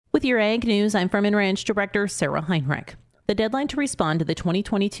With your Ag News, I'm Farm and Ranch Director Sarah Heinrich. The deadline to respond to the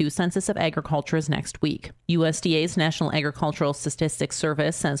 2022 Census of Agriculture is next week. USDA's National Agricultural Statistics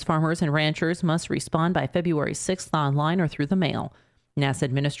Service says farmers and ranchers must respond by February 6th online or through the mail. NASA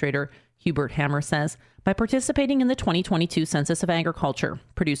Administrator Hubert Hammer says, by participating in the 2022 Census of Agriculture,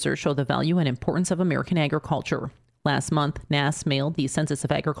 producers show the value and importance of American agriculture. Last month, NASS mailed the Census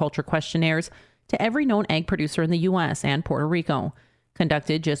of Agriculture questionnaires to every known ag producer in the U.S. and Puerto Rico.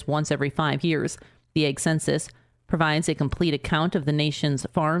 Conducted just once every 5 years, the Ag Census provides a complete account of the nation's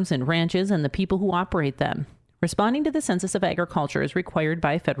farms and ranches and the people who operate them. Responding to the Census of Agriculture is required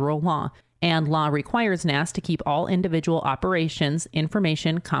by federal law, and law requires NASS to keep all individual operations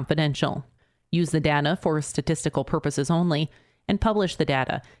information confidential. Use the data for statistical purposes only, and publish the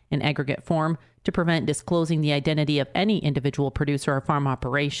data in aggregate form to prevent disclosing the identity of any individual producer or farm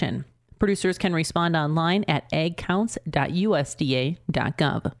operation. Producers can respond online at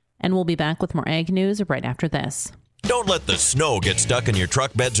agcounts.usda.gov. And we'll be back with more ag news right after this. Don't let the snow get stuck in your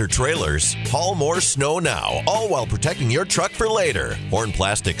truck beds or trailers. Haul more snow now, all while protecting your truck for later. Horn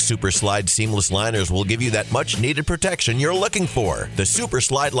Plastic Super Slide Seamless Liners will give you that much-needed protection you're looking for. The Super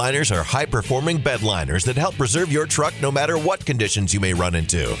Slide Liners are high-performing bed liners that help preserve your truck no matter what conditions you may run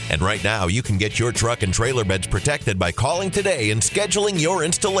into. And right now, you can get your truck and trailer beds protected by calling today and scheduling your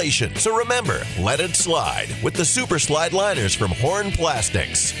installation. So remember, let it slide with the Super Slide Liners from Horn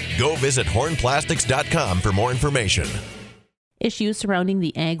Plastics. Go visit hornplastics.com for more information. Issues surrounding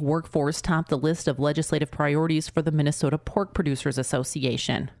the ag workforce top the list of legislative priorities for the Minnesota Pork Producers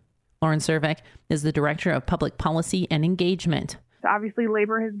Association. Lauren Cervik is the Director of Public Policy and Engagement. Obviously,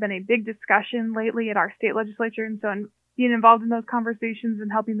 labor has been a big discussion lately at our state legislature, and so being involved in those conversations and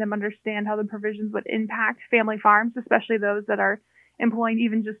helping them understand how the provisions would impact family farms, especially those that are employing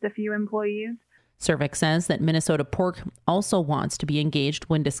even just a few employees. Cervik says that Minnesota Pork also wants to be engaged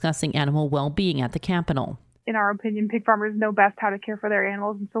when discussing animal well-being at the Capitol. In our opinion, pig farmers know best how to care for their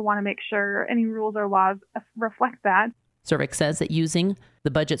animals, and so want to make sure any rules or laws reflect that. Cervik says that using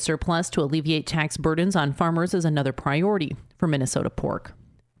the budget surplus to alleviate tax burdens on farmers is another priority for Minnesota Pork.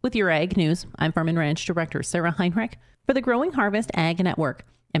 With your Ag News, I'm Farm and Ranch Director Sarah Heinrich for the Growing Harvest Ag Network.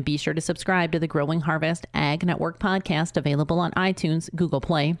 And be sure to subscribe to the Growing Harvest Ag Network podcast, available on iTunes, Google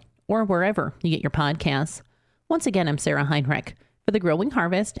Play, or wherever you get your podcasts. Once again, I'm Sarah Heinrich for the Growing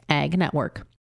Harvest Ag Network.